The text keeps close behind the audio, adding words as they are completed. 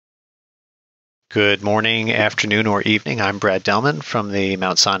Good morning, afternoon, or evening. I'm Brad Delman from the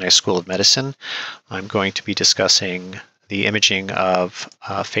Mount Sinai School of Medicine. I'm going to be discussing the imaging of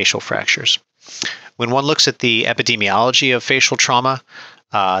facial fractures. When one looks at the epidemiology of facial trauma,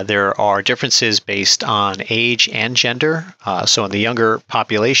 there are differences based on age and gender. So in the younger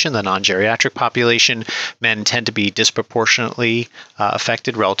population, the non-geriatric population, men tend to be disproportionately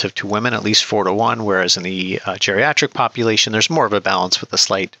affected relative to women, at least 4-to-1, whereas in the geriatric population, there's more of a balance with a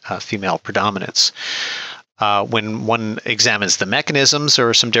slight female predominance. When one examines the mechanisms, there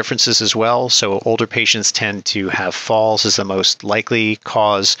are some differences as well. So older patients tend to have falls as the most likely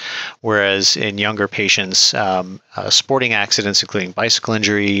cause, whereas in younger patients, sporting accidents, including bicycle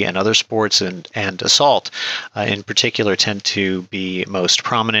injury and other sports and assault in particular, tend to be most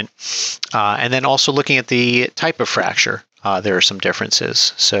prominent. And then also looking at the type of fracture. There are some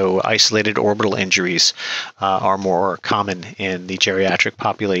differences. So isolated orbital injuries are more common in the geriatric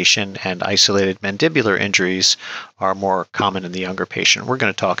population, and isolated mandibular injuries are more common in the younger patient. We're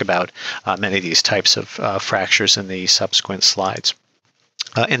going to talk about many of these types of fractures in the subsequent slides.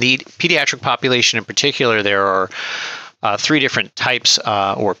 In the pediatric population in particular, there are three different types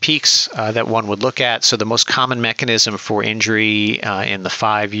or peaks that one would look at. So the most common mechanism for injury in the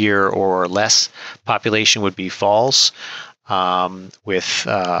 5-year or less population would be falls, with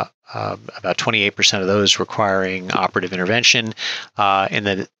about 28% of those requiring operative intervention. In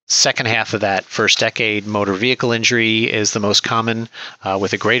the second half of that first decade, motor vehicle injury is the most common,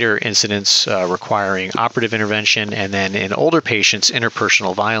 with a greater incidence requiring operative intervention. And then in older patients,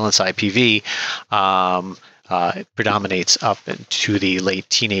 interpersonal violence, IPV, predominates up into the late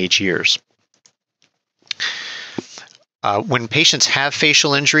teenage years. When patients have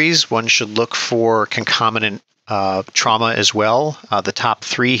facial injuries, one should look for concomitant trauma as well. The top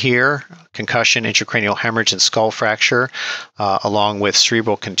three here: concussion, intracranial hemorrhage, and skull fracture, along with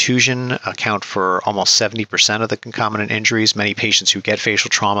cerebral contusion, account for almost 70% of the concomitant injuries. Many patients who get facial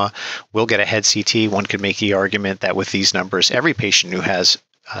trauma will get a head CT. One could make the argument that with these numbers, every patient who has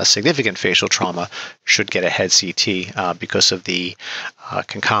significant facial trauma should get a head CT because of the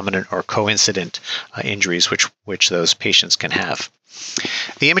concomitant or coincident injuries which those patients can have.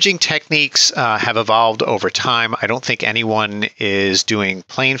 The imaging techniques have evolved over time. I don't think anyone is doing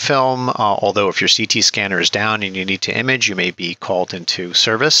plain film, although if your CT scanner is down and you need to image, you may be called into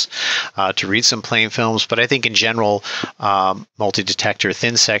service to read some plain films. But I think in general, multi-detector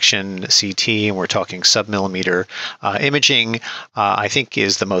thin section CT, and we're talking sub-millimeter imaging, I think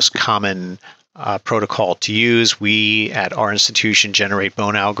is the most common protocol to use. We at our institution generate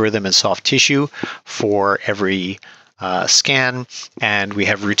bone algorithm and soft tissue for every scan, and we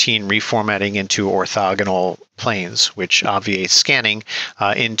have routine reformatting into orthogonal planes, which obviates scanning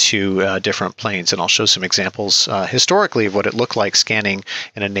into different planes. And I'll show some examples historically of what it looked like scanning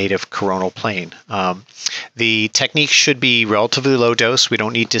in a native coronal plane. The technique should be relatively low dose. We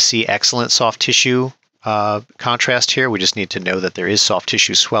don't need to see excellent soft tissue contrast here. We just need to know that there is soft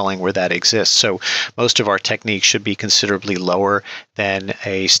tissue swelling where that exists. So most of our techniques should be considerably lower than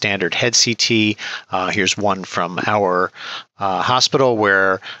a standard head CT. Here's one from our hospital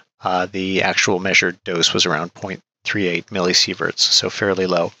where the actual measured dose was around 0.38 millisieverts, so fairly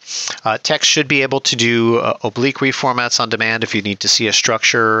low. Techs should be able to do oblique reformats on demand if you need to see a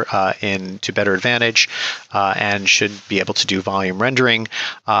structure to better advantage, and should be able to do volume rendering.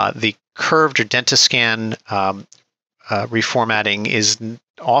 The curved or dentascan reformatting is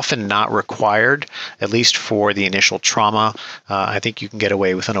often not required, at least for the initial trauma. I think you can get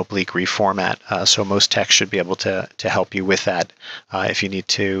away with an oblique reformat, so most techs should be able to help you with that if you need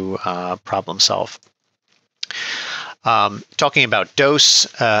to problem solve. Talking about dose,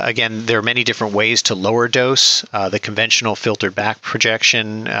 again, there are many different ways to lower dose. The conventional filtered back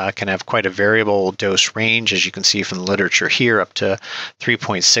projection can have quite a variable dose range, as you can see from the literature here, up to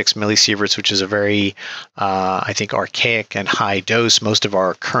 3.6 millisieverts, which is a very, I think, archaic and high dose. Most of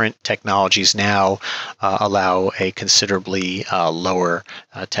our current technologies now allow a considerably lower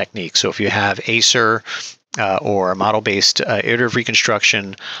technique. So if you have ACER, or model-based iterative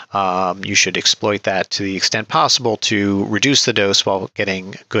reconstruction, you should exploit that to the extent possible to reduce the dose while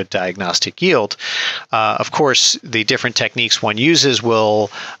getting good diagnostic yield. Of course, the different techniques one uses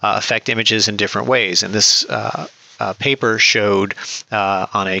will affect images in different ways. And this paper showed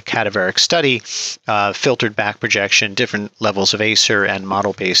on a cadaveric study filtered back projection, different levels of ACER, and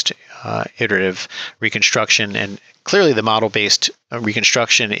model-based iterative reconstruction. And clearly the model-based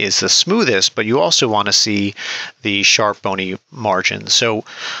reconstruction is the smoothest, but you also want to see the sharp bony margins. So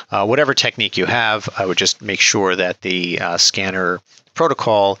whatever technique you have, I would just make sure that the scanner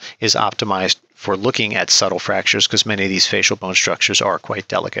protocol is optimized for looking at subtle fractures, because many of these facial bone structures are quite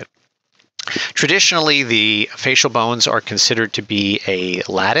delicate. Traditionally, the facial bones are considered to be a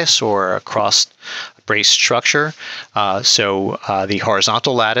lattice or a cross-braced structure. The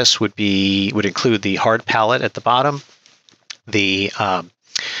horizontal lattice would include the hard palate at the bottom, the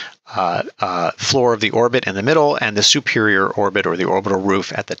floor of the orbit in the middle, and the superior orbit or the orbital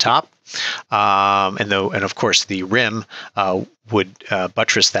roof at the top. And of course, the rim would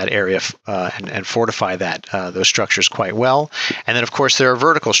buttress that area and fortify those structures quite well. And then, of course, there are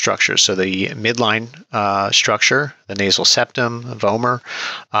vertical structures. So the midline structure, the nasal septum, vomer,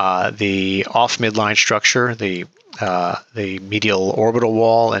 the off-midline structure, the medial orbital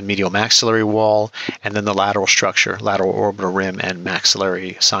wall and medial maxillary wall, and then the lateral structure, lateral orbital rim and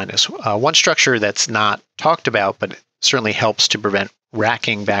maxillary sinus. One structure that's not talked about, but certainly helps to prevent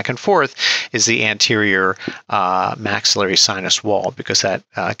racking back and forth, is the anterior maxillary sinus wall, because that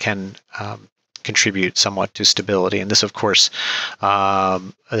can contribute somewhat to stability. And this, of course,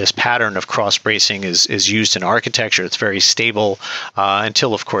 this pattern of cross bracing is used in architecture. It's very stable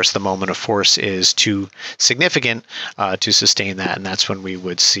until, of course, the moment of force is too significant to sustain that, and that's when we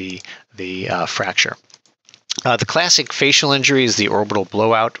would see the fracture. The classic facial injury is the orbital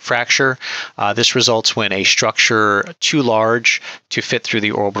blowout fracture. This results when a structure too large to fit through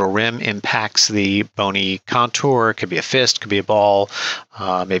the orbital rim impacts the bony contour. It could be a fist, could be a ball,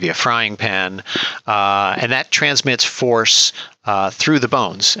 maybe a frying pan, and that transmits force through the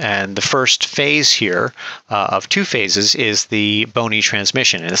bones. And the first phase here of two phases is the bony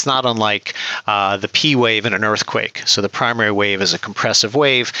transmission. And it's not unlike the P wave in an earthquake. So the primary wave is a compressive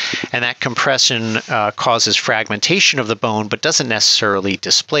wave, and that compression causes fragmentation of the bone, but doesn't necessarily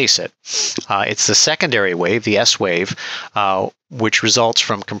displace it. It's the secondary wave, the S wave, which results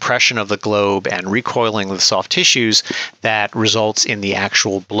from compression of the globe and recoiling of the soft tissues that results in the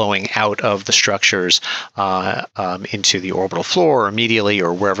actual blowing out of the structures into the orbital floor or medially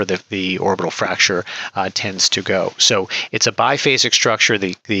or wherever the orbital fracture tends to go. So it's a biphasic structure.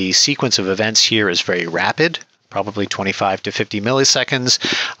 The sequence of events here is very rapid, probably 25 to 50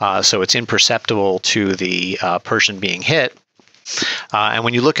 milliseconds, so it's imperceptible to the person being hit. And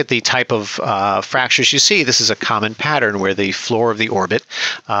when you look at the type of fractures you see, this is a common pattern where the floor of the orbit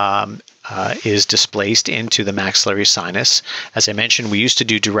is displaced into the maxillary sinus. As I mentioned, we used to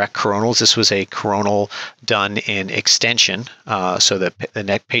do direct coronals. This was a coronal done in extension, so that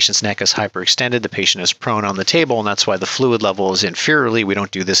the patient's neck is hyperextended, the patient is prone on the table, and that's why the fluid level is inferiorly. We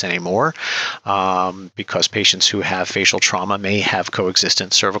don't do this anymore because patients who have facial trauma may have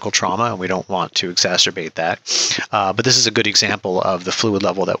coexistent cervical trauma, and we don't want to exacerbate that. But this is a good example of the fluid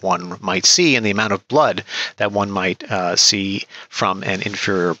level that one might see and the amount of blood that one might see from an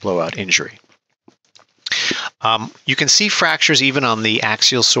inferior blowout injury. You can see fractures even on the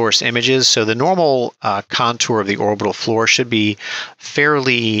axial source images. So the normal contour of the orbital floor should be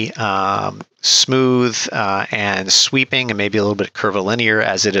fairly smooth and sweeping and maybe a little bit curvilinear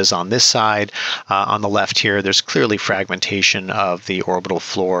as it is on this side. On the left here, there's clearly fragmentation of the orbital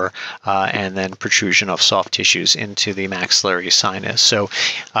floor and then protrusion of soft tissues into the maxillary sinus. So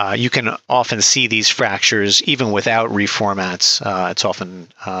you can often see these fractures even without reformats. It's often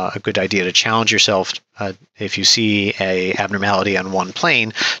a good idea to challenge yourself if you see a abnormality on one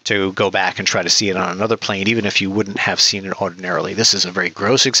plane to go back and try to see it on another plane, even if you wouldn't have seen it ordinarily. This is a very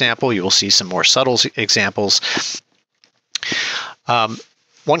gross example. You will see some more subtle examples.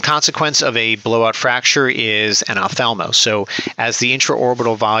 One consequence of a blowout fracture is an ophthalmos. So as the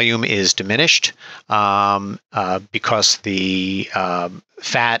intraorbital volume is diminished, because the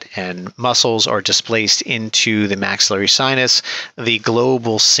fat and muscles are displaced into the maxillary sinus, the globe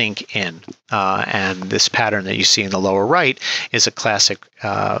will sink in. And this pattern that you see in the lower right is a classic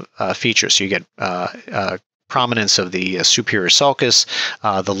feature. So you get prominence of the superior sulcus.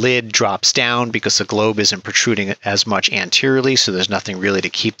 The lid drops down because the globe isn't protruding as much anteriorly, so there's nothing really to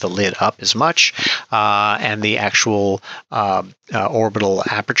keep the lid up as much. And the actual orbital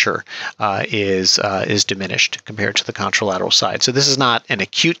aperture is diminished compared to the contralateral side. So this is not an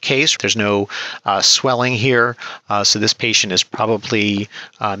acute case. There's no swelling here. So this patient is probably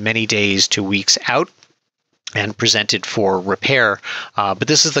many days to weeks out and presented for repair. But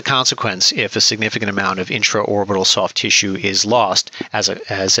this is the consequence if a significant amount of intraorbital soft tissue is lost as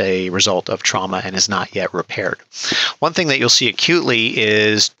a result of trauma and is not yet repaired. One thing that you'll see acutely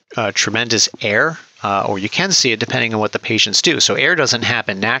is tremendous air, or you can see it depending on what the patients do. So air doesn't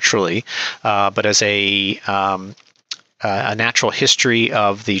happen naturally, but as a a natural history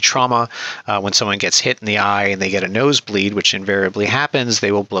of the trauma. When someone gets hit in the eye and they get a nosebleed, which invariably happens,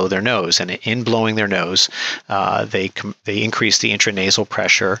 they will blow their nose. And in blowing their nose, they increase the intranasal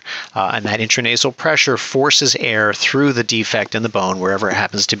pressure. And that intranasal pressure forces air through the defect in the bone, wherever it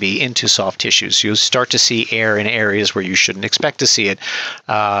happens to be, into soft tissues. You'll start to see air in areas where you shouldn't expect to see it,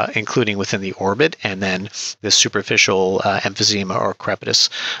 including within the orbit, and then the superficial emphysema or crepitus.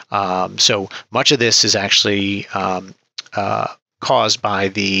 So much of this is actually caused by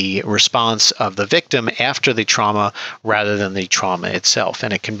the response of the victim after the trauma rather than the trauma itself.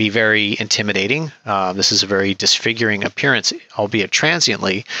 And it can be very intimidating. This is a very disfiguring appearance, albeit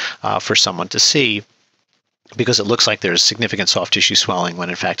transiently, for someone to see, because it looks like there's significant soft tissue swelling when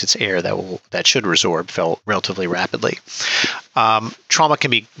in fact it's air that should resorb relatively rapidly. Trauma can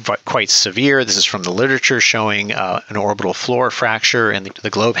be quite severe. This is from the literature showing an orbital floor fracture and the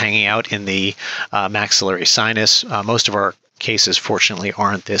globe hanging out in the maxillary sinus. Most of our cases, fortunately,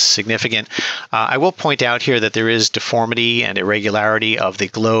 aren't this significant. I will point out here that there is deformity and irregularity of the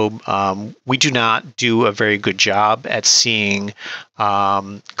globe. We do not do a very good job at seeing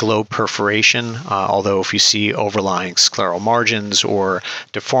globe perforation, although if you see overlying scleral margins or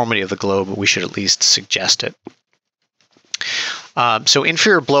deformity of the globe, we should at least suggest it. So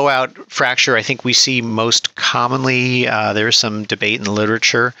inferior blowout fracture, I think we see most commonly. There is some debate in the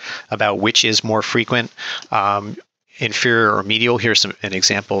literature about which is more frequent. Inferior or medial. Here's an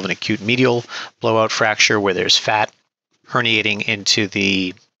example of an acute medial blowout fracture where there's fat herniating into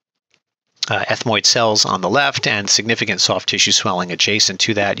the ethmoid cells on the left and significant soft tissue swelling adjacent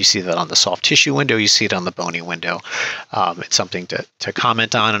to that. You see that on the soft tissue window. You see it on the bony window. It's something to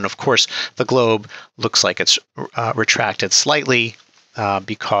comment on. And of course, the globe looks like it's retracted slightly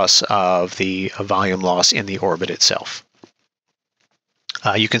because of the volume loss in the orbit itself.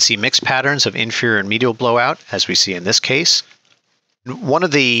 You can see mixed patterns of inferior and medial blowout, as we see in this case. One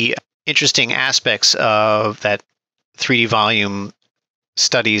of the interesting aspects of that 3D volume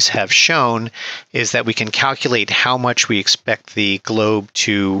studies have shown is that we can calculate how much we expect the globe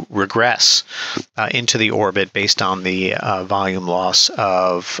to regress into the orbit based on the volume loss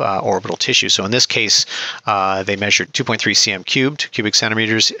of orbital tissue. So in this case, they measured 2.3 cm cubed, cubic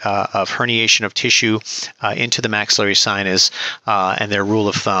centimeters of herniation of tissue into the maxillary sinus, and their rule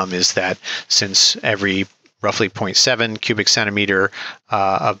of thumb is that since every roughly 0.7 cubic centimeter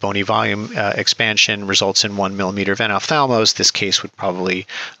of bony volume expansion results in 1 millimeter of enophthalmos, this case would probably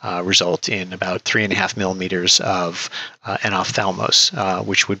result in about 3.5 millimeters of enophthalmos,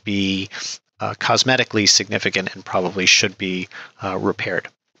 which would be cosmetically significant and probably should be repaired.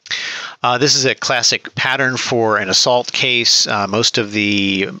 This is a classic pattern for an assault case. Most of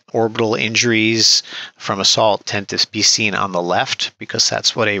the orbital injuries from assault tend to be seen on the left because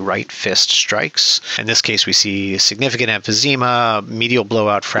that's what a right fist strikes. In this case, we see significant emphysema, medial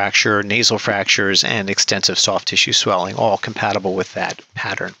blowout fracture, nasal fractures, and extensive soft tissue swelling, all compatible with that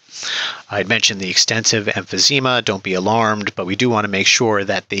pattern. I'd mentioned the extensive emphysema. Don't be alarmed, but we do want to make sure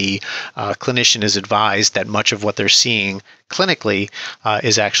that the clinician is advised that much of what they're seeing clinically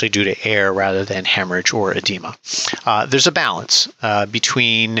is actually due to air rather than hemorrhage or edema. There's a balance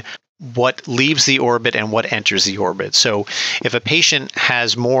between what leaves the orbit and what enters the orbit. So if a patient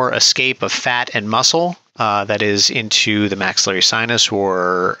has more escape of fat and muscle, that is into the maxillary sinus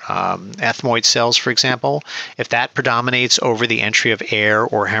or ethmoid cells, for example, if that predominates over the entry of air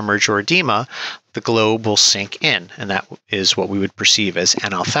or hemorrhage or edema, the globe will sink in, and that is what we would perceive as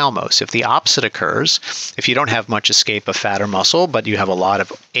enophthalmos. If the opposite occurs, if you don't have much escape of fat or muscle, but you have a lot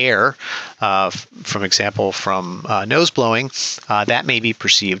of air, from example, from nose blowing, that may be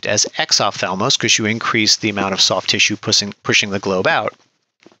perceived as exophthalmos because you increase the amount of soft tissue pushing the globe out.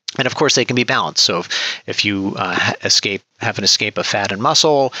 And of course, they can be balanced. So if you have an escape of fat and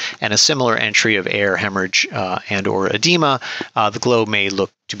muscle and a similar entry of air, hemorrhage, and or edema, the globe may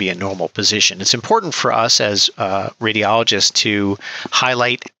look to be a normal position. It's important for us as radiologists to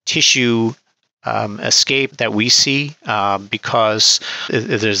highlight tissue escape that we see because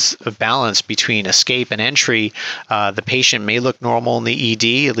there's a balance between escape and entry. The patient may look normal in the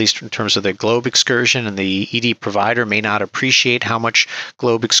ED, at least in terms of the globe excursion, and the ED provider may not appreciate how much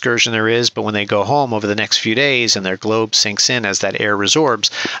globe excursion there is, but when they go home over the next few days and their globe sinks in as that air resorbs,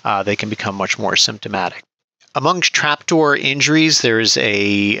 they can become much more symptomatic. Among trapdoor injuries, there is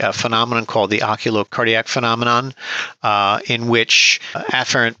a phenomenon called the oculocardiac phenomenon, in which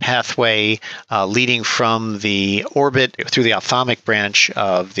afferent pathway leading from the orbit through the ophthalmic branch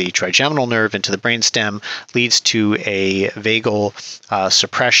of the trigeminal nerve into the brainstem leads to a vagal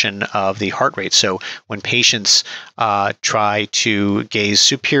suppression of the heart rate. So when patients try to gaze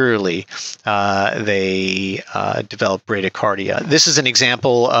superiorly, they develop bradycardia. This is an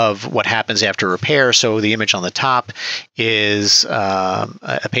example of what happens after repair. So the image on the top is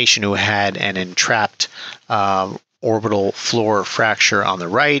a patient who had an entrapped orbital floor fracture on the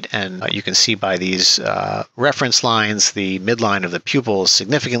right, and you can see by these reference lines, the midline of the pupil is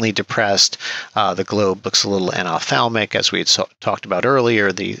significantly depressed. The globe looks a little anophthalmic, as we had talked about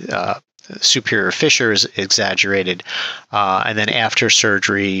earlier. The superior fissure is exaggerated, and then after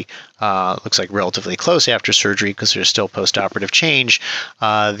surgery, looks like relatively close after surgery because there's still post-operative change,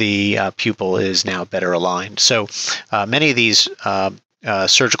 the pupil is now better aligned. So many of these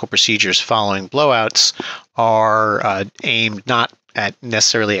surgical procedures following blowouts are aimed not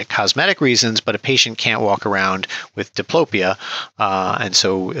necessarily at cosmetic reasons, but a patient can't walk around with diplopia, and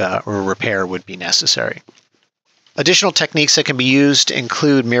so a repair would be necessary. Additional techniques that can be used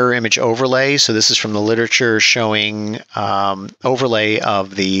include mirror image overlay. So this is from the literature showing overlay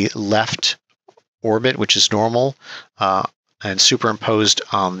of the left orbit, which is normal, and superimposed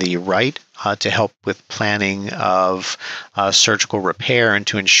on the right to help with planning of surgical repair and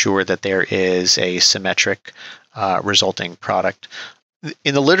to ensure that there is a symmetric resulting product.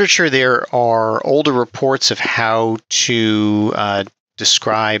 In the literature, there are older reports of how to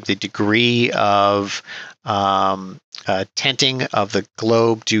describe the degree of tenting of the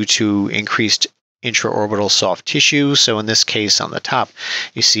globe due to increased intraorbital soft tissue. So in this case, on the top,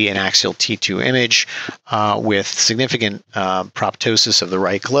 you see an axial T2 image with significant proptosis of the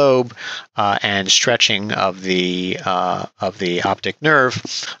right globe and stretching of the optic nerve.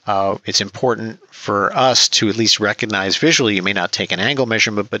 It's important for us to at least recognize visually, you may not take an angle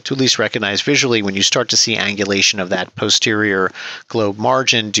measurement, but to at least recognize visually when you start to see angulation of that posterior globe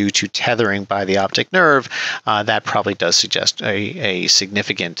margin due to tethering by the optic nerve, that probably does suggest a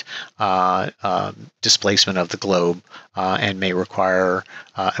significant displacement of the globe and may require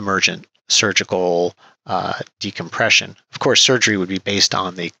emergent surgical decompression. Of course, surgery would be based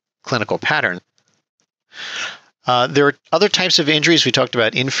on the clinical pattern. There are other types of injuries. We talked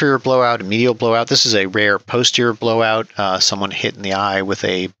about inferior blowout and medial blowout. This is a rare posterior blowout, someone hit in the eye with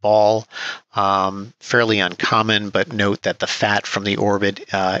a ball. Fairly uncommon, but note that the fat from the orbit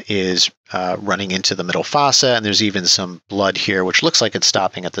is running into the middle fossa, and there's even some blood here, which looks like it's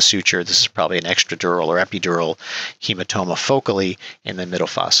stopping at the suture. This is probably an extradural or epidural hematoma focally in the middle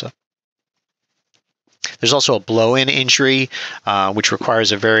fossa. There's also a blow-in injury, which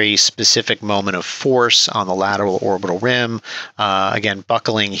requires a very specific moment of force on the lateral orbital rim. Again,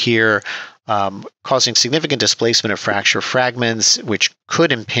 buckling here, causing significant displacement of fracture fragments, which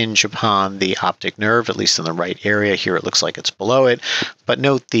could impinge upon the optic nerve, at least in the right area. Here it looks like it's below it, but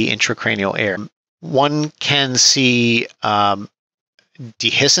note the intracranial air. One can see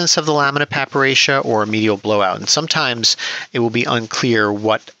dehiscence of the lamina papyraceae or a medial blowout, and sometimes it will be unclear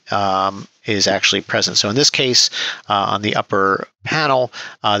what is actually present. So in this case, on the upper panel,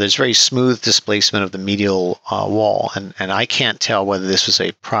 there's very smooth displacement of the medial wall, and I can't tell whether this was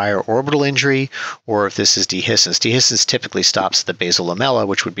a prior orbital injury or if this is dehiscence. Dehiscence typically stops the basal lamella,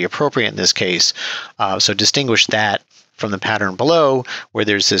 which would be appropriate in this case. So distinguish that from the pattern below, where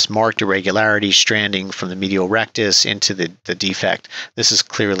there's this marked irregularity stranding from the medial rectus into the defect. This is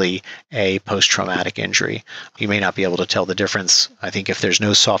clearly a post-traumatic injury. You may not be able to tell the difference. I think if there's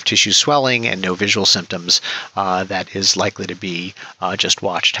no soft tissue swelling and no visual symptoms, that is likely to be just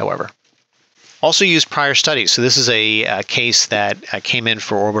watched, however. Also used prior studies. So this is a case that came in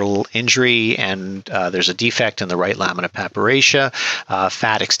for orbital injury, and there's a defect in the right lamina papyraceae,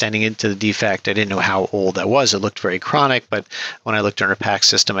 fat extending into the defect. I didn't know how old that was. It looked very chronic, but when I looked in our PACS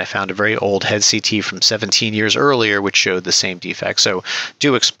system, I found a very old head CT from 17 years earlier, which showed the same defect. So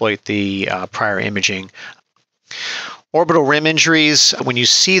do exploit the prior imaging. Orbital rim injuries, when you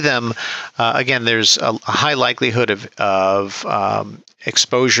see them, again, there's a high likelihood of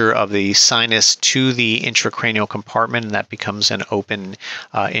exposure of the sinus to the intracranial compartment, and that becomes an open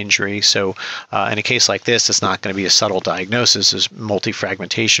injury. So in a case like this, it's not going to be a subtle diagnosis. There's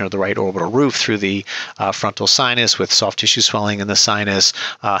multifragmentation of the right orbital roof through the frontal sinus with soft tissue swelling in the sinus.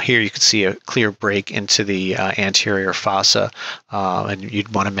 Here you can see a clear break into the anterior fossa, and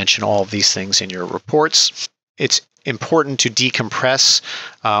you'd want to mention all of these things in your reports. It's important to decompress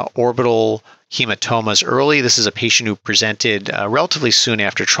orbital hematomas early. This is a patient who presented relatively soon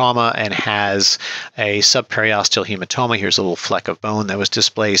after trauma and has a subperiosteal hematoma. Here's a little fleck of bone that was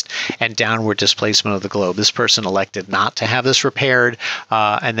displaced and downward displacement of the globe. This person elected not to have this repaired,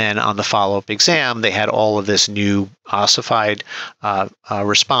 and then on the follow-up exam, they had all of this new ossified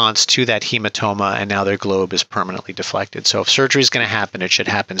response to that hematoma, and now their globe is permanently deflected. So if surgery is going to happen, it should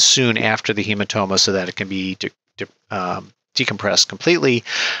happen soon after the hematoma so that it can be decompressed completely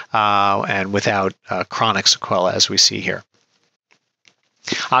and without chronic sequelae, as we see here.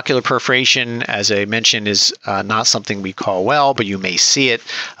 Ocular perforation, as I mentioned, is not something we call well, but you may see it.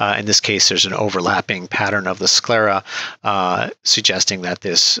 In this case, there's an overlapping pattern of the sclera, suggesting that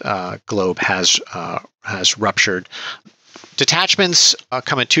this globe has ruptured. Detachments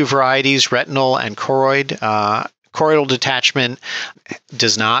come in two varieties, retinal and choroid. Choroidal detachment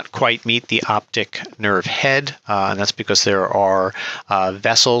does not quite meet the optic nerve head, and that's because there are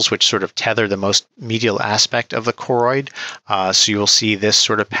vessels which sort of tether the most medial aspect of the choroid. So you'll see this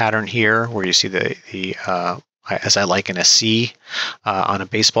sort of pattern here, where you see the as I liken a C on a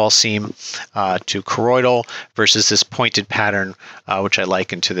baseball seam to choroidal, versus this pointed pattern, which I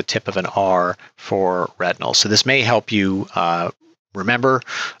liken to the tip of an R for retinal. So this may help you remember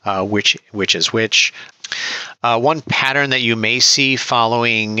which is which. One pattern that you may see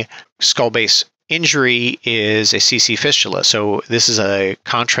following skull base injury is a CC fistula. So this is a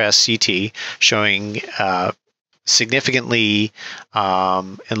contrast CT showing significantly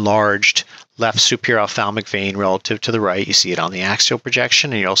enlarged left superior ophthalmic vein relative to the right. You see it on the axial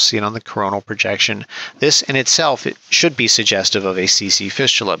projection, and you'll see it on the coronal projection. This in itself, it should be suggestive of a CC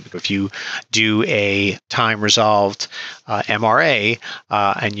fistula. If you do a time-resolved MRA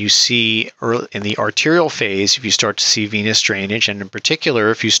and you see in the arterial phase, if you start to see venous drainage, and in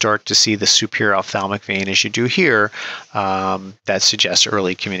particular, if you start to see the superior ophthalmic vein as you do here, that suggests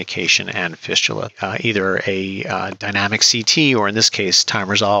early communication and fistula. Either a dynamic CT or, in this case,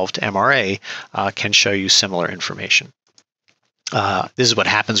 time-resolved MRA can show you similar information. This is what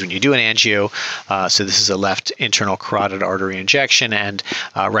happens when you do an angio. So this is a left internal carotid artery injection, and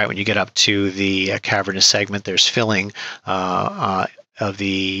right when you get up to the cavernous segment, there's filling of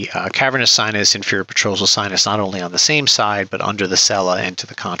the cavernous sinus, inferior petrosal sinus, not only on the same side, but under the sella and to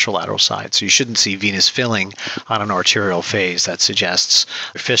the contralateral side. So you shouldn't see venous filling on an arterial phase. That suggests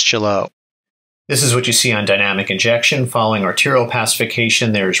fistula. This is what you see on dynamic injection. Following arterial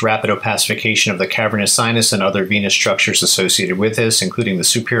opacification, there's rapid opacification of the cavernous sinus and other venous structures associated with this, including the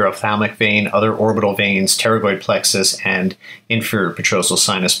superior ophthalmic vein, other orbital veins, pterygoid plexus, and inferior petrosal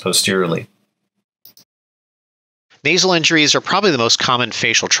sinus posteriorly. Nasal injuries are probably the most common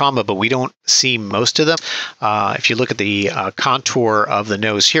facial trauma, but we don't see most of them. If you look at the contour of the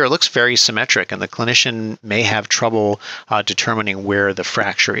nose here, it looks very symmetric, and the clinician may have trouble determining where the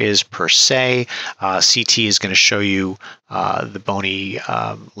fracture is per se. CT is going to show you the bony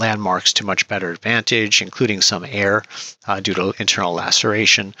landmarks to much better advantage, including some air due to internal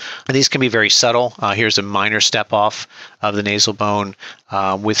laceration. And these can be very subtle. Here's a minor step off of the nasal bone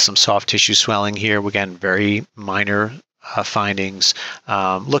with some soft tissue swelling here. Again, very minor findings.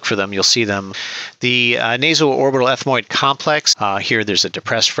 Look for them, you'll see them. The nasal-orbital ethmoid complex, here there's a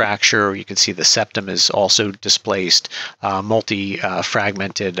depressed fracture. You can see the septum is also displaced,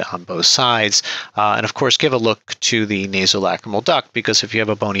 multi-fragmented on both sides. And of course, give a look to the nasolacrimal duct, because if you have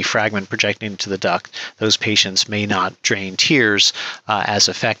a bony fragment projecting into the duct, those patients may not drain tears as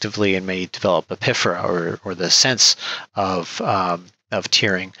effectively and may develop epiphora, or the sense of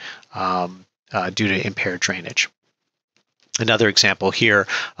tearing due to impaired drainage. Another example here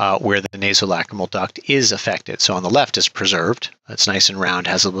where the nasolacrimal duct is affected. So on the left is preserved. It's nice and round,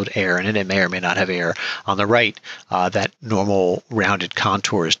 has a little air in it. It may or may not have air. On the right, that normal rounded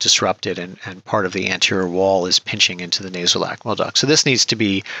contour is disrupted, and part of the anterior wall is pinching into the nasolacrimal duct. So this needs to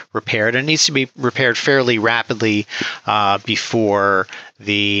be repaired, and it needs to be repaired fairly rapidly before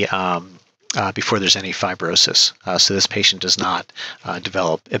there's any fibrosis. So this patient does not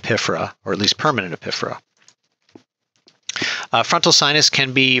develop epiphora, or at least permanent epiphora. Frontal sinus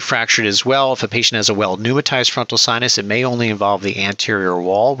can be fractured as well. If a patient has a well-pneumatized frontal sinus, it may only involve the anterior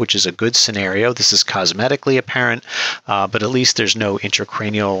wall, which is a good scenario. This is cosmetically apparent, but at least there's no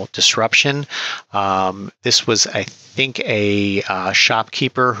intracranial disruption. This was, I think, a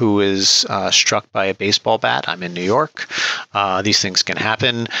shopkeeper who was struck by a baseball bat. I'm in New York. These things can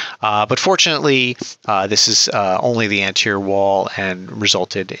happen. But fortunately, this is only the anterior wall and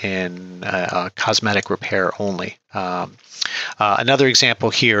resulted in cosmetic repair only. Another example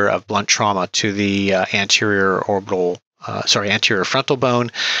here of blunt trauma to the anterior orbital anterior frontal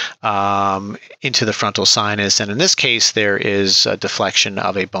bone into the frontal sinus. And in this case, there is a deflection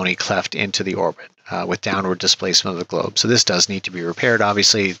of a bony cleft into the orbit with downward displacement of the globe. So this does need to be repaired.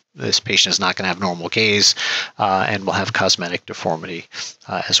 Obviously, this patient is not going to have normal gaze and will have cosmetic deformity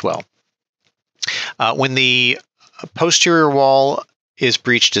as well. When the posterior wall is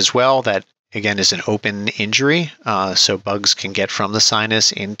breached as well, that again is an open injury, so bugs can get from the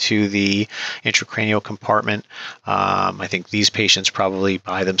sinus into the intracranial compartment. I think these patients probably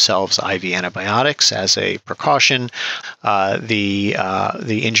buy themselves IV antibiotics as a precaution.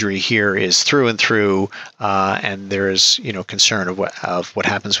 The injury here is through and through, and there is concern of what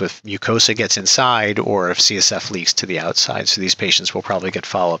happens with mucosa gets inside or if CSF leaks to the outside. So these patients will probably get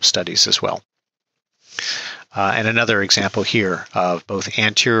follow-up studies as well. And another example here of both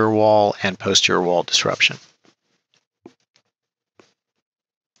anterior wall and posterior wall disruption.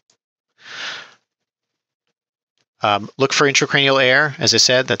 Look for intracranial air. As I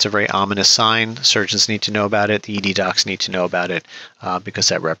said, that's a very ominous sign. Surgeons need to know about it. The ED docs need to know about it because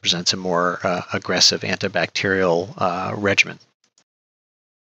that represents a more aggressive antibacterial regimen.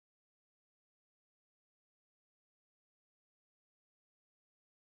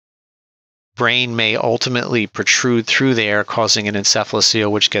 Brain may ultimately protrude through there, causing an encephalocele,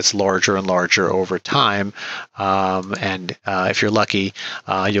 which gets larger and larger over time. And if you're lucky,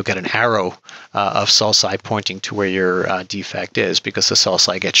 you'll get an arrow of sulci pointing to where your defect is because the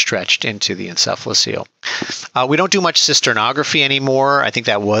sulci get stretched into the encephalocele. We don't do much cysternography anymore. I think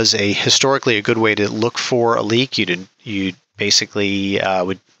that was historically a good way to look for a leak. You basically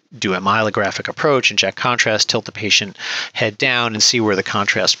would do a myelographic approach, inject contrast, tilt the patient head down and see where the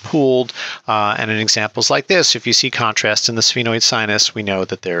contrast pooled. And in examples like this, if you see contrast in the sphenoid sinus, we know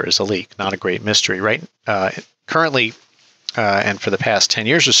that there is a leak. Not a great mystery, right? Currently, and for the past 10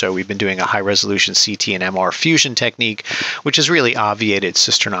 years or so, we've been doing a high-resolution CT and MR fusion technique, which has really obviated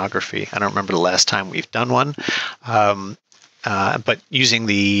cysternography. I don't remember the last time we've done one, but using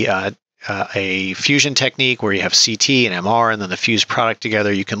a fusion technique where you have CT and MR and then the fused product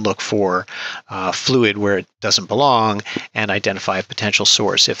together, you can look for fluid where it doesn't belong and identify a potential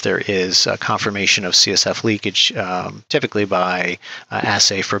source if there is a confirmation of CSF leakage, typically by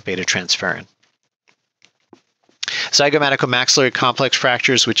assay for beta transferrin. Zygomaticomaxillary complex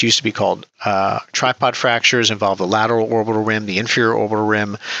fractures, which used to be called tripod fractures, involve the lateral orbital rim, the inferior orbital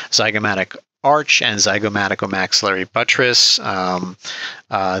rim, zygomatic arch, and zygomaticomaxillary buttress.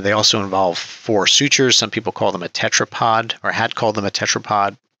 They also involve 4 sutures. Some people call them a tetrapod, or had called them a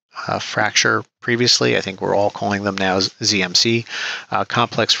tetrapod fracture previously. I think we're all calling them now ZMC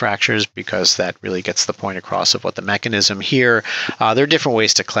complex fractures because that really gets the point across of what the mechanism here. There are different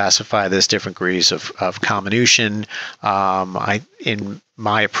ways to classify this, different degrees of comminution. In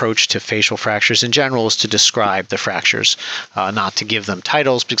my approach to facial fractures in general is to describe the fractures, not to give them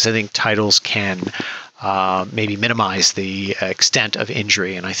titles, because I think titles can maybe minimize the extent of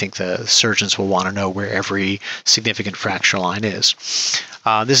injury, and I think the surgeons will want to know where every significant fracture line is.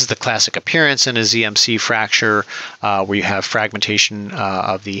 This is the classic appearance in a ZMC fracture, where you have fragmentation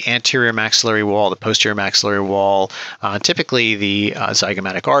of the anterior maxillary wall, the posterior maxillary wall, typically the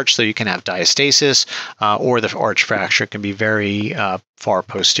zygomatic arch, so you can have diastasis, or the arch fracture can be very far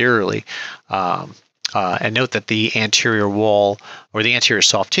posteriorly. And note that the anterior wall or the anterior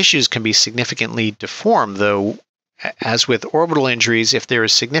soft tissues can be significantly deformed, though, as with orbital injuries, if there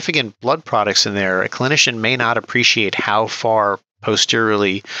is significant blood products in there, a clinician may not appreciate how far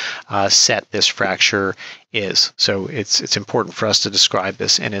posteriorly set this fracture is. So it's important for us to describe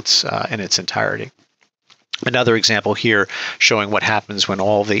this in its entirety. Another example here showing what happens when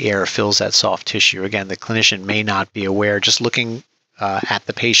all the air fills that soft tissue. Again, the clinician may not be aware, just looking at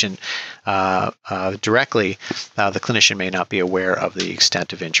the patient directly, the clinician may not be aware of the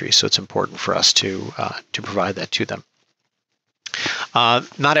extent of injury. So it's important for us to provide that to them.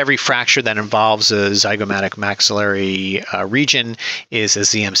 Not every fracture that involves a zygomatic maxillary region is a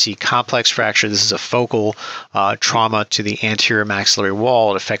ZMC complex fracture. This is a focal trauma to the anterior maxillary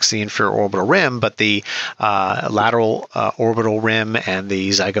wall. It affects the inferior orbital rim, but the lateral orbital rim and the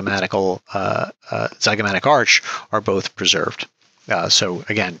zygomatic arch are both preserved. So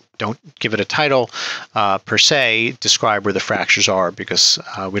again, don't give it a title per se, describe where the fractures are, because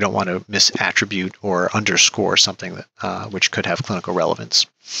we don't want to misattribute or underscore something that which could have clinical relevance.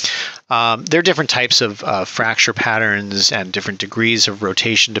 There are different types of fracture patterns and different degrees of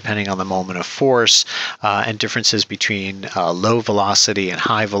rotation depending on the moment of force, and differences between low velocity and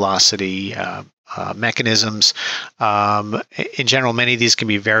high velocity mechanisms. In general, many of these can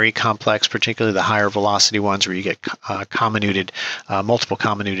be very complex, particularly the higher velocity ones where you get multiple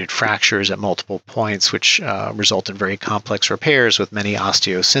comminuted fractures at multiple points, which result in very complex repairs with many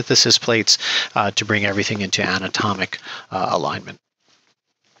osteosynthesis plates to bring everything into anatomic alignment.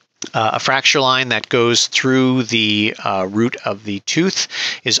 A fracture line that goes through the root of the tooth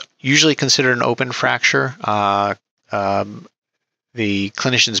is usually considered an open fracture. The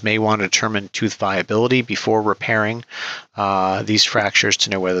clinicians may want to determine tooth viability before repairing these fractures to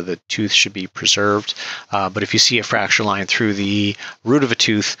know whether the tooth should be preserved. But if you see a fracture line through the root of a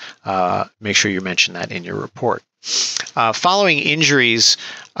tooth, make sure you mention that in your report. Following injuries,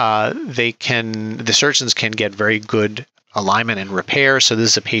 the surgeons can get very good alignment and repair. So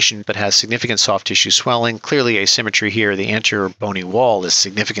this is a patient that has significant soft tissue swelling, clearly asymmetry here. The anterior bony wall is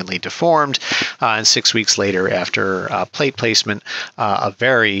significantly deformed, and 6 weeks later after plate placement, a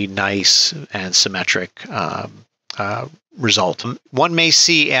very nice and symmetric result. One may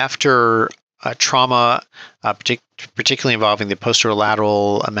see after trauma, particularly involving the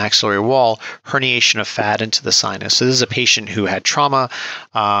posterolateral maxillary wall, herniation of fat into the sinus. So this is a patient who had trauma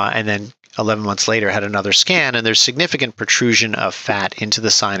and then 11 months later had another scan, and there's significant protrusion of fat into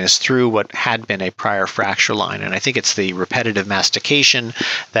the sinus through what had been a prior fracture line. And I think it's the repetitive mastication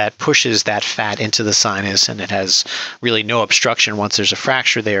that pushes that fat into the sinus, and it has really no obstruction once there's a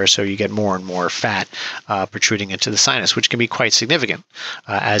fracture there, so you get more and more fat protruding into the sinus, which can be quite significant,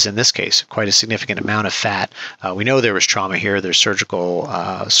 as in this case, quite a significant amount of fat. We know there was trauma here. There's surgical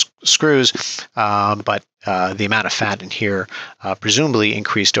screws, but the amount of fat in here presumably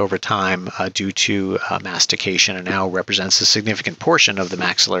increased over time due to mastication, and now represents a significant portion of the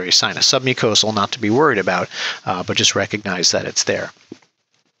maxillary sinus. Submucosal, not to be worried about, but just recognize that it's there.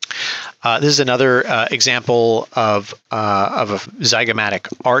 This is another example of a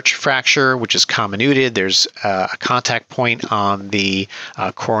zygomatic arch fracture, which is comminuted. There's a contact point on the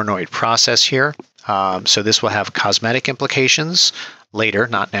coronoid process here. So this will have cosmetic implications later,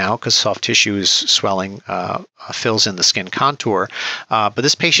 not now, because soft tissue is swelling, fills in the skin contour. But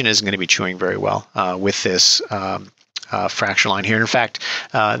this patient isn't going to be chewing very well with this fracture line here. In fact,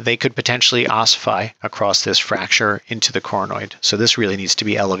 they could potentially ossify across this fracture into the coronoid. So this really needs to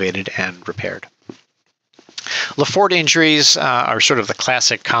be elevated and repaired. Lefort injuries are sort of the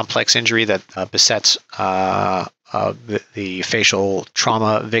classic complex injury that besets the facial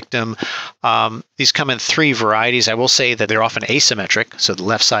trauma victim. These come in three varieties. I will say that they're often asymmetric, so the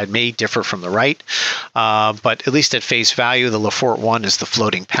left side may differ from the right, but at least at face value, the Lefort 1 is the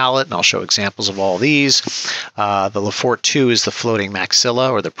floating palate, and I'll show examples of all these. The Lefort 2 is the floating maxilla,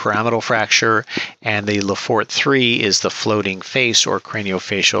 or the pyramidal fracture, and the Lefort 3 is the floating face, or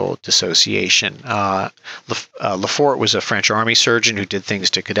craniofacial dissociation. Lefort was a French army surgeon who did things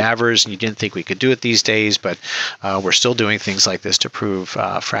to cadavers, and you didn't think we could do it these days, but we're still doing things like this to prove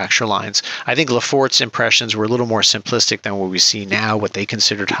fracture lines. I think Lefort's impressions were a little more simplistic than what we see now. What they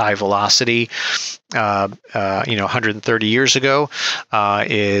considered high velocity, 130 years ago,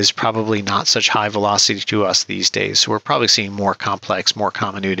 is probably not such high velocity to us these days. So we're probably seeing more complex, more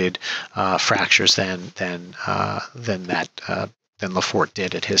comminuted fractures than Lefort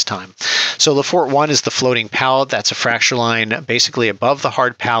did at his time. So Lefort 1 is the floating palate. That's a fracture line basically above the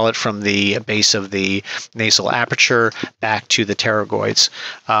hard palate from the base of the nasal aperture back to the pterygoids.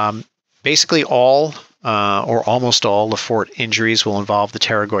 Basically all or almost all Lefort injuries will involve the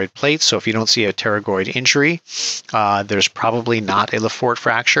pterygoid plate. So if you don't see a pterygoid injury, there's probably not a Lefort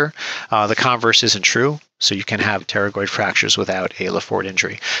fracture. The converse isn't true. So you can have pterygoid fractures without a Lefort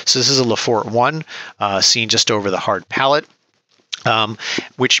injury. So this is a Lefort 1 seen just over the hard palate.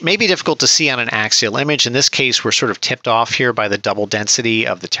 Which may be difficult to see on an axial image. In this case, we're sort of tipped off here by the double density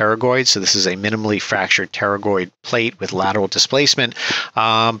of the pterygoid. So this is a minimally fractured pterygoid plate with lateral displacement.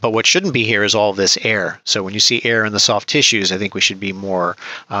 But what shouldn't be here is all of this air. So when you see air in the soft tissues, I think we should be more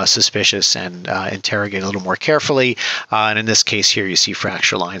suspicious and interrogate a little more carefully. And in this case here, you see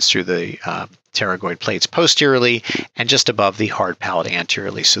fracture lines through the pterygoid plates posteriorly and just above the hard palate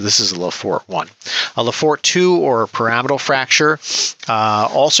anteriorly. So this is a Lefort 1. A Lefort 2, or pyramidal fracture,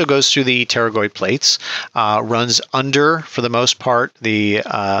 also goes through the pterygoid plates, runs under, for the most part, the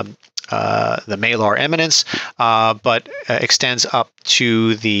malar eminence, but extends up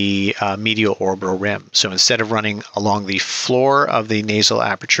to the medial orbital rim. So instead of running along the floor of the nasal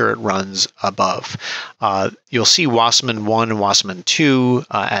aperture, it runs above. You'll see Wassermann 1 and Wassermann 2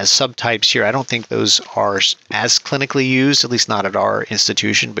 as subtypes here. I don't think those are as clinically used, at least not at our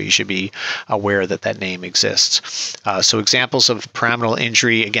institution, but you should be aware that that name exists. So examples of pyramidal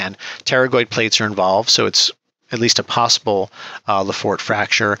injury, again, pterygoid plates are involved, so it's at least a possible Le Fort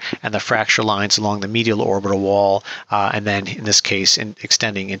fracture, and the fracture lines along the medial orbital wall, and then in this case,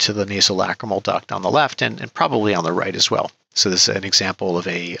 extending into the nasolacrimal duct on the left and probably on the right as well. So this is an example of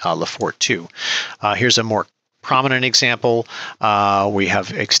a Le Fort 2. Here's a more prominent example. We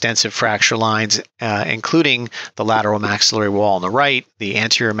have extensive fracture lines, including the lateral maxillary wall on the right, the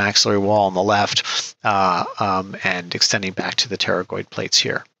anterior maxillary wall on the left, and extending back to the pterygoid plates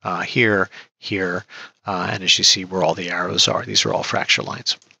here, here, and as you see where all the arrows are, these are all fracture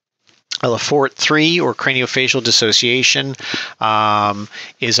lines. Le Fort 3, or craniofacial dissociation,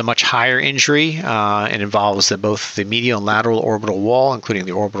 is a much higher injury. It involves both the medial and lateral orbital wall, including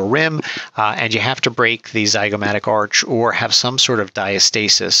the orbital rim, and you have to break the zygomatic arch or have some sort of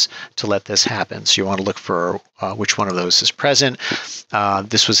diastasis to let this happen. So you want to look for which one of those is present.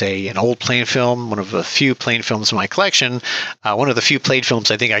 This was an old plain film, one of the few plain films in my collection. One of the few plain films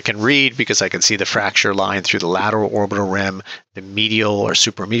I think I can read because I can see the fracture line through the lateral orbital rim, the medial or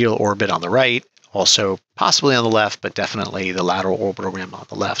supramedial orbit on the right, also possibly on the left, but definitely the lateral orbital rim on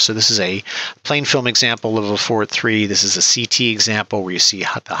the left. So this is a plain film example of Le Fort 3. This is a CT example where you see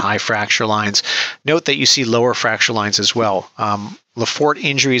the high fracture lines. Note that you see lower fracture lines as well. Le Fort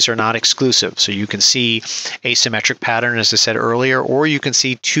injuries are not exclusive, so you can see asymmetric pattern, as I said earlier, or you can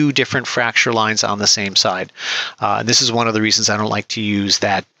see two different fracture lines on the same side. This is one of the reasons I don't like to use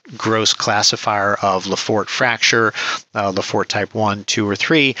that gross classifier of Le Fort fracture, Le Fort type 1, 2, or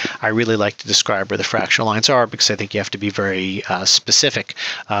 3. I really like to describe where the fracture lines are because I think you have to be very specific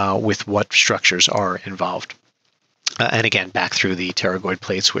with what structures are involved. And again, back through the pterygoid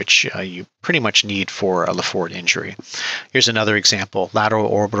plates, which you pretty much need for a Le Fort injury. Here's another example, lateral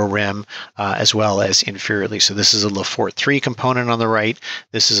orbital rim, as well as inferiorly. So this is a Le Fort 3 component on the right.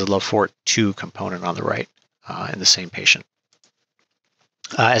 This is a Le Fort 2 component on the right in the same patient.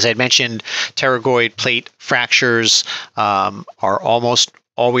 As I had mentioned, pterygoid plate fractures are almost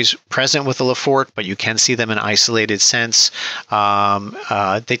always present with the Le Fort, but you can see them in isolated sense.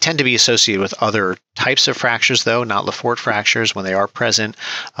 They tend to be associated with other types of fractures, though, not Le Fort fractures when they are present.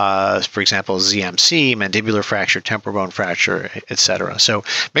 For example, ZMC, mandibular fracture, temporal bone fracture, etc. So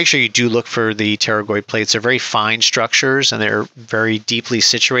make sure you do look for the pterygoid plates. They're very fine structures and they're very deeply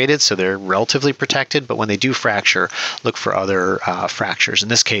situated, so they're relatively protected. But when they do fracture, look for other fractures. In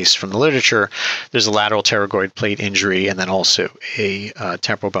this case, from the literature, there's a lateral pterygoid plate injury and then also a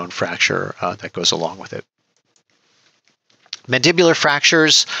temporal bone fracture that goes along with it. Mandibular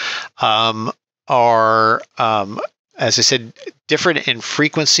fractures are, as I said, different in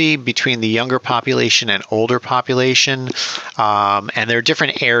frequency between the younger population and older population, and there are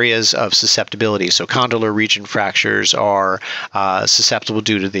different areas of susceptibility. So condylar region fractures are susceptible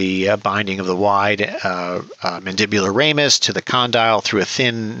due to the binding of the wide mandibular ramus to the condyle through a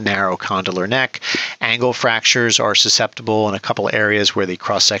thin, narrow condylar neck. Angle fractures are susceptible in a couple areas where the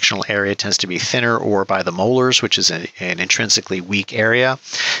cross-sectional area tends to be thinner, or by the molars, which is an intrinsically weak area.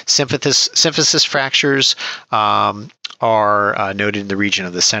 Symphysis fractures are noted in the region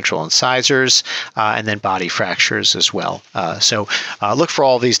of the central incisors, and then body fractures as well. So look for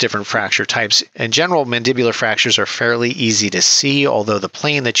all these different fracture types. In general, mandibular fractures are fairly easy to see, although the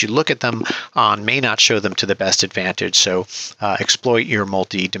plane that you look at them on may not show them to the best advantage. So exploit your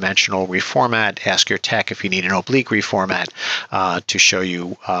multi-dimensional reformat. Ask your tech if you need an oblique reformat to show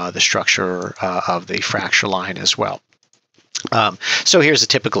you the structure of the fracture line as well. So here's a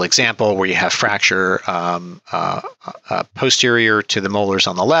typical example where you have fracture posterior to the molars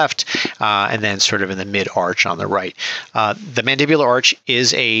on the left, and then sort of in the mid-arch on the right. The mandibular arch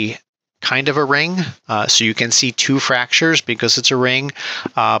is a kind of a ring, so you can see two fractures because it's a ring,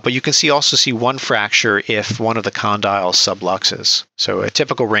 but you can also see one fracture if one of the condyles subluxes. So a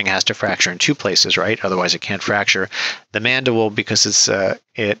typical ring has to fracture in two places, right? Otherwise it can't fracture. The mandible, because it's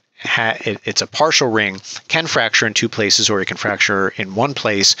a partial ring, can fracture in two places, or it can fracture in one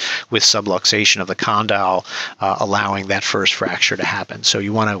place with subluxation of the condyle, allowing that first fracture to happen. So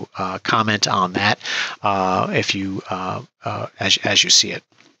you want to comment on that if you as you see it.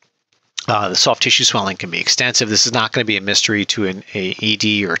 The soft tissue swelling can be extensive. This is not going to be a mystery to an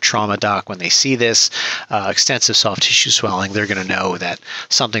ED or a trauma doc when they see this. Extensive soft tissue swelling, they're going to know that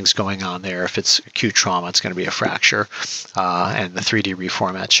something's going on there. If it's acute trauma, it's going to be a fracture. And the 3D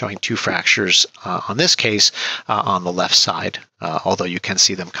reformat showing two fractures on this case on the left side, although you can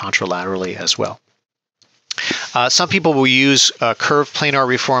see them contralaterally as well. Some people will use curved planar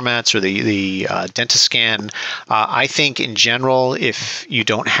reformats or the Dentascan. I think in general, if you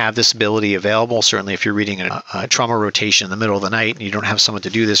don't have this ability available, certainly if you're reading a trauma rotation in the middle of the night and you don't have someone to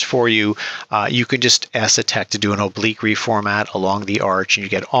do this for you, you can just ask the tech to do an oblique reformat along the arch, and you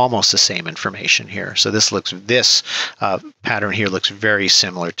get almost the same information here. So this pattern here looks very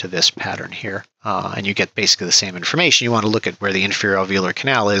similar to this pattern here. And you get basically the same information. You want to look at where the inferior alveolar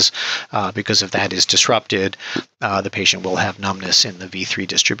canal is, because if that is disrupted, the patient will have numbness in the V3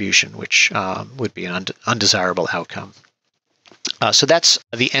 distribution, which would be an undesirable outcome. So that's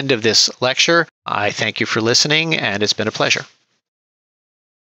the end of this lecture. I thank you for listening, and it's been a pleasure.